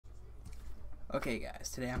Okay guys,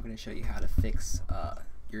 today I'm going to show you how to fix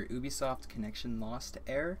your Ubisoft connection lost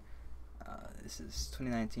error. This is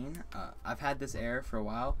 2019. I've had this error for a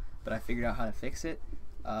while, but I figured out how to fix it.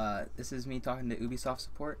 This is me talking to Ubisoft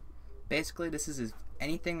support. Basically, this is if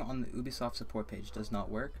anything on the Ubisoft support page does not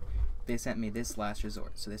work, they sent me this last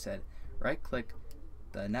resort. So they said, right click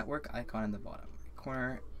the network icon in the bottom right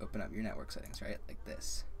corner, open up your network settings, right, like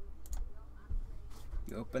this.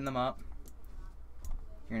 You open them up.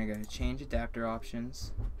 You're going to go to change adapter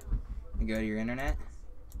options and go to your internet,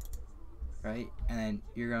 right? And then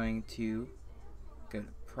you're going to go to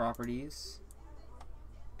properties,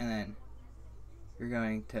 and then you're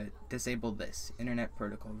going to disable this Internet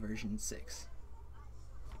Protocol version 6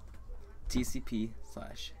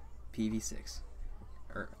 TCP/PV6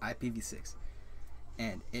 or IPv6,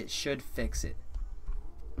 and it should fix it.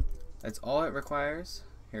 That's all it requires.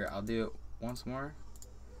 Here, I'll do it once more.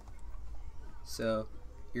 So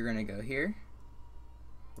you're going to go here,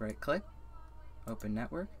 right click, open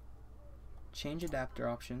network, change adapter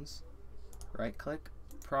options, right click,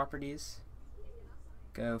 properties,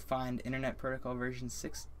 go find Internet Protocol version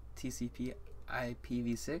 6 TCP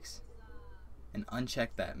IPv6 and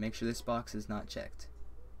uncheck that. Make sure this box is not checked,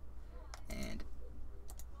 and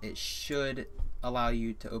it should allow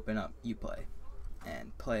you to open up Uplay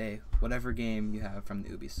and play whatever game you have from the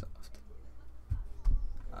Ubisoft.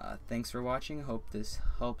 Thanks for watching. Hope this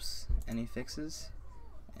helps any fixes,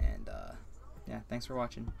 and yeah, thanks for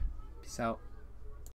watching. Peace out.